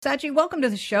Sachi, welcome to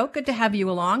the show. Good to have you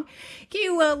along. Can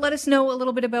you let us know a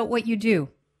little bit about what you do?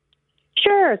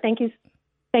 Sure. Thank you.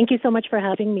 Thank you so much for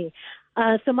having me.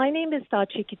 So my name is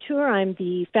Sachi Couture. I'm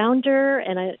the founder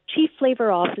and a chief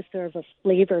flavor officer of a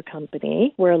flavor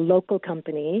company. We're a local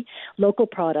company, local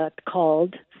product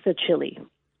called Sachili.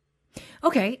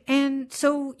 Okay, and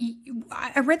so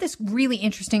I read this really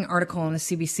interesting article on the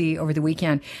CBC over the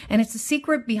weekend, and it's the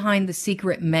secret behind the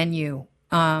secret menu,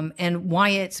 and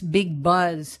why it's big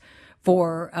buzz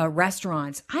for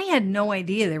restaurants. I had no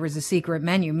idea there was a secret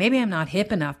menu. Maybe I'm not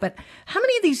hip enough, but how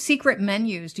many of these secret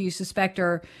menus do you suspect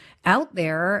are out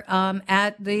there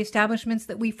at the establishments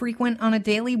that we frequent on a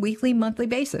daily, weekly, monthly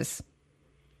basis?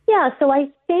 Yeah, so I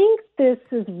think this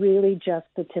is really just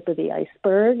the tip of the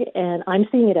iceberg, and I'm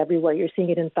seeing it everywhere. You're seeing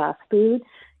it in fast food,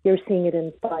 you're seeing it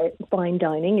in fine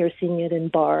dining, you're seeing it in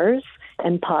bars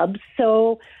and pubs.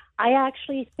 So I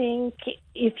actually think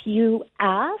if you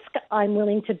ask, I'm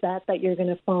willing to bet that you're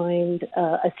going to find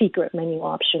a secret menu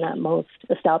option at most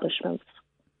establishments.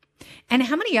 And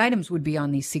how many items would be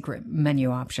on these secret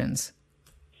menu options?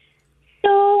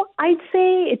 So I'd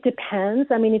say it depends.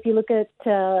 I mean, if you look at,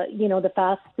 the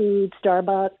fast food,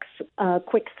 Starbucks,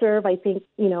 quick serve, I think,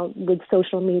 with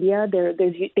social media,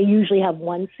 they usually have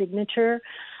one signature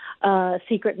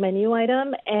secret menu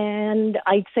item. And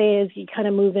I'd say as you kind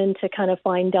of move into kind of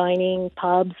fine dining,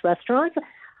 pubs, restaurants,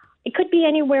 it could be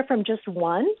anywhere from just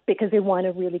one because they want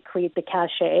to really create the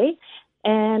cachet,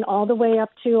 and all the way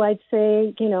up to, I'd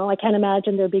say, I can't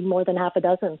imagine there being more than half a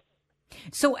dozen.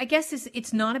 So I guess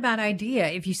it's not a bad idea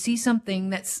if you see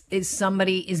something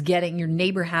somebody is getting, your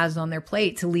neighbor has on their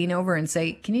plate, to lean over and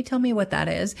say, "Can you tell me what that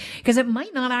is?" Because it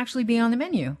might not actually be on the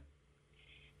menu.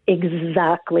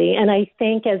 Exactly. And I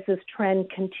think as this trend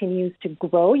continues to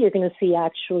grow, you're going to see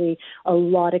actually a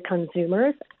lot of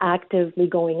consumers actively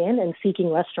going in and seeking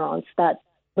restaurants that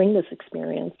bring this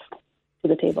experience to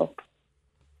the table.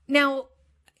 Now,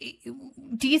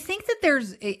 do you think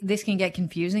that this can get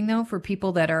confusing though for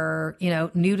people that are,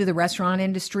 new to the restaurant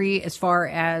industry, as far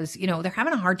as, they're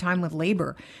having a hard time with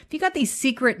labor? If you got these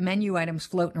secret menu items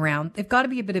floating around, they've got to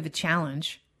be a bit of a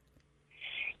challenge.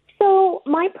 So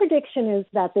my prediction is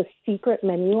that the secret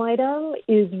menu item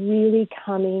is really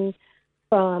coming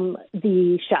from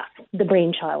the chef, the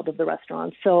brainchild of the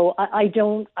restaurant. So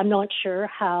I'm not sure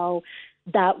how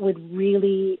that would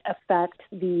really affect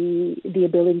the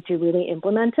ability to really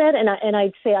implement it. And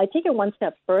I'd say, I take it one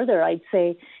step further. I'd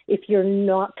say if you're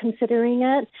not considering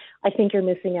it, I think you're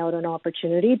missing out on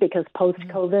opportunity, because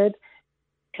post-COVID,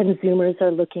 consumers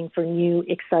are looking for new,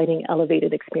 exciting,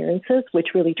 elevated experiences, which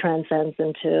really transcends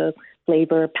into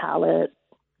flavor, palate,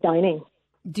 dining.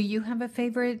 Do you have a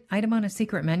favorite item on a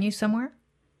secret menu somewhere?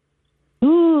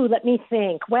 Ooh, let me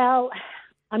think. Well,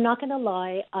 I'm not going to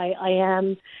lie.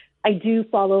 I do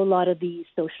follow a lot of the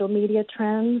social media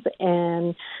trends.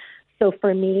 And so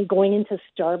for me, going into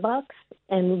Starbucks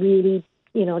and really,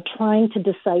 trying to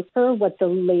decipher what the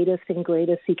latest and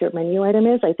greatest secret menu item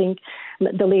is, I think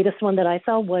the latest one that I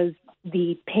saw was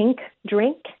the pink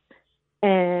drink.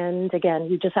 And again,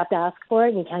 you just have to ask for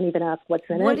it, and you can't even ask what's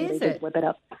in What it. is they it? Just whip it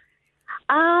up.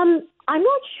 I'm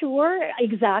not sure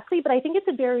exactly, but I think it's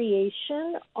a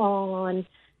variation on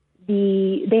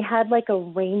they had like a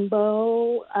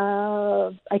rainbow,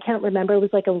 I can't remember, it was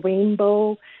like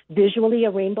visually a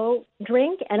rainbow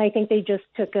drink, and I think they just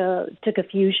took a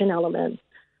fusion element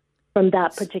from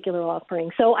that particular offering.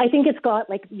 So I think it's got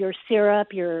like your syrup,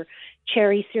 your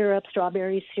cherry syrup,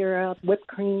 strawberry syrup, whipped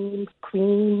cream,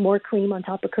 more cream on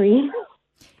top of cream.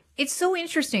 It's so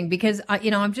interesting because,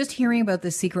 I'm just hearing about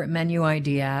the secret menu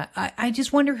idea. I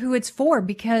just wonder who it's for,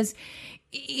 because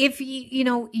if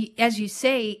as you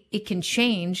say, it can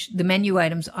change the menu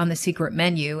items on the secret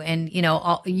menu, and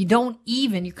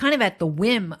you're kind of at the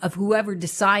whim of whoever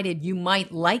decided you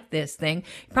might like this thing.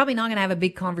 You're probably not going to have a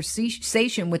big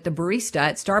conversation with the barista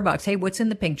at Starbucks. Hey, what's in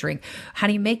the pink drink? How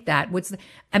do you make that?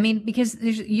 Because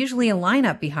there's usually a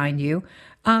lineup behind you.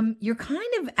 You're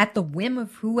kind of at the whim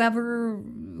of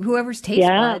whoever's taste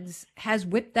buds has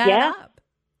whipped that up.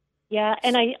 Yeah,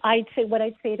 and I'd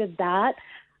say to that,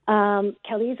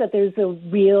 Kelly, is that there's a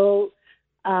real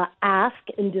ask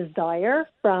and desire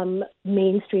from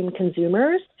mainstream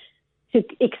consumers to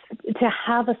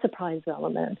have a surprise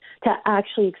element, to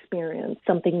actually experience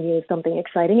something new, something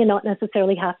exciting, and not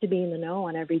necessarily have to be in the know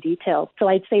on every detail. So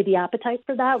I'd say the appetite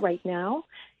for that right now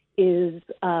is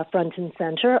front and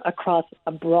center across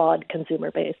a broad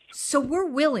consumer base. So we're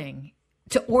willing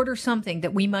to order something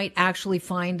that we might actually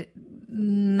find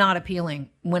not appealing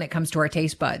when it comes to our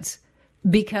taste buds,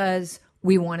 because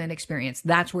we want an experience.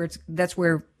 That's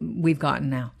where we've gotten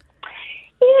now.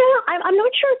 Yeah, I'm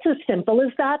not sure it's as simple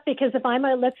as that, because if I'm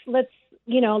a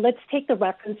let's take the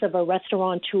reference of a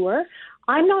restaurateur.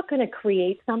 I'm not going to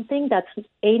create something that's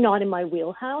not in my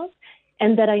wheelhouse,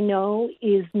 and that I know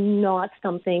is not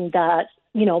something that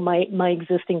my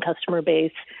existing customer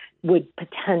base would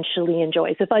potentially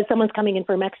enjoy. So if someone's coming in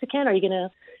for Mexican, are you going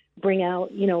to bring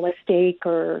out a steak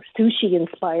or sushi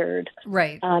inspired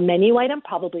menu item?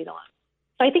 Probably not.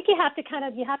 So I think you have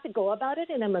to go about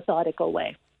it in a methodical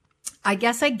way. I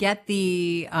guess I get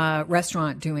the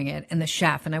restaurant doing it and the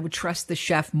chef, and I would trust the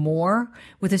chef more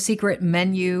with a secret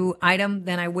menu item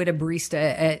than I would a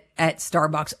barista at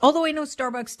Starbucks. Although I know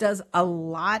Starbucks does a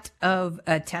lot of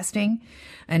testing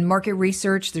and market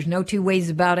research. There's no two ways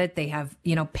about it. They have,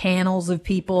 panels of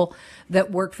people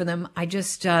that work for them. I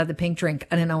just, the pink drink,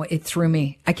 I don't know, it threw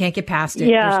me. I can't get past it.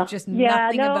 Yeah. There's just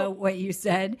nothing about what you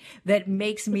said that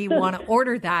makes me want to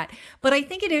order that. But I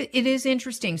think it is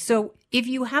interesting. So if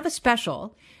you have a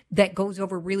special that goes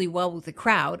over really well with the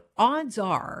crowd, odds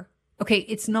are, okay,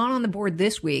 it's not on the board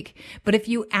this week, but if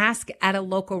you ask at a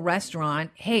local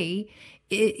restaurant, hey,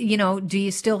 do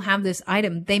you still have this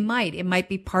item? They might. It might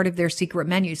be part of their secret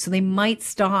menu. So they might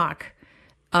stock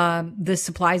the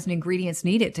supplies and ingredients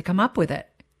needed to come up with it.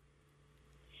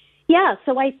 Yeah,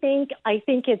 so I think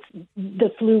it's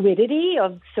the fluidity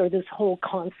of sort of this whole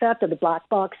concept of the black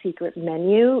box secret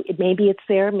menu. Maybe it's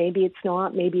there, maybe it's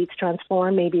not, maybe it's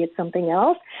transformed, maybe it's something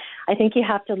else. I think you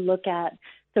have to look at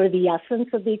sort of the essence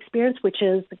of the experience, which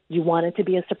is you want it to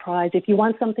be a surprise. If you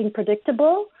want something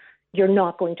predictable, you're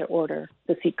not going to order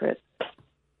the secret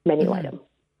menu item.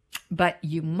 But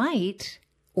you might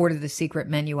order the secret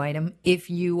menu item if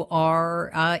you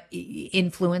are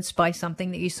influenced by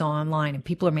something that you saw online. And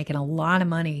people are making a lot of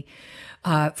money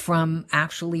from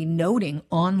actually noting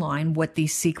online what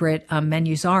these secret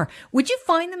menus are. Would you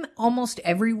find them almost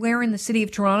everywhere in the city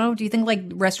of Toronto? Do you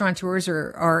think restaurateurs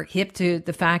are hip to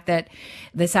the fact that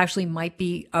this actually might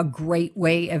be a great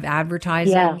way of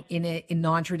advertising in a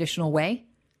non-traditional way?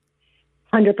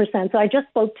 100%. So I just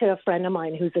spoke to a friend of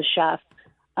mine who's a chef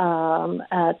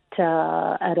at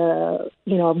a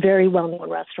very well-known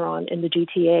restaurant in the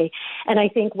GTA, and I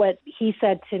think what he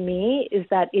said to me is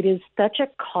that it is such a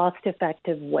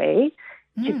cost-effective way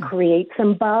to create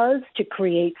some buzz, to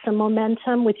create some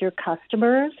momentum with your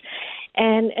customers,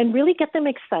 and really get them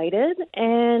excited.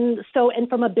 And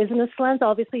from a business lens,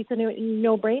 obviously it's a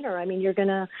no-brainer. I mean, you're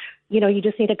gonna, you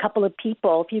just need a couple of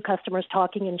people, a few customers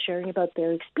talking and sharing about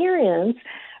their experience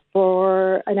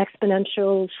for an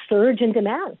exponential surge in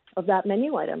demand of that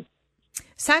menu item.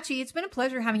 Sachi, it's been a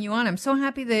pleasure having you on. I'm so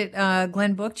happy that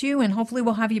Glenn booked you, and hopefully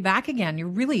we'll have you back again. You're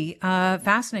really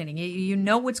fascinating. You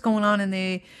know what's going on in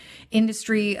the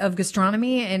industry of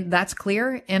gastronomy, and that's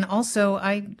clear. And also,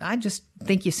 I just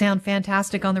think you sound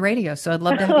fantastic on the radio, so I'd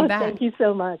love to have you back. Thank you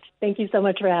so much. Thank you so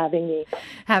much for having me.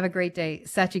 Have a great day.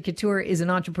 Sachi Couture is an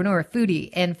entrepreneur, foodie,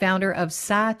 and founder of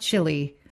Sa Chili.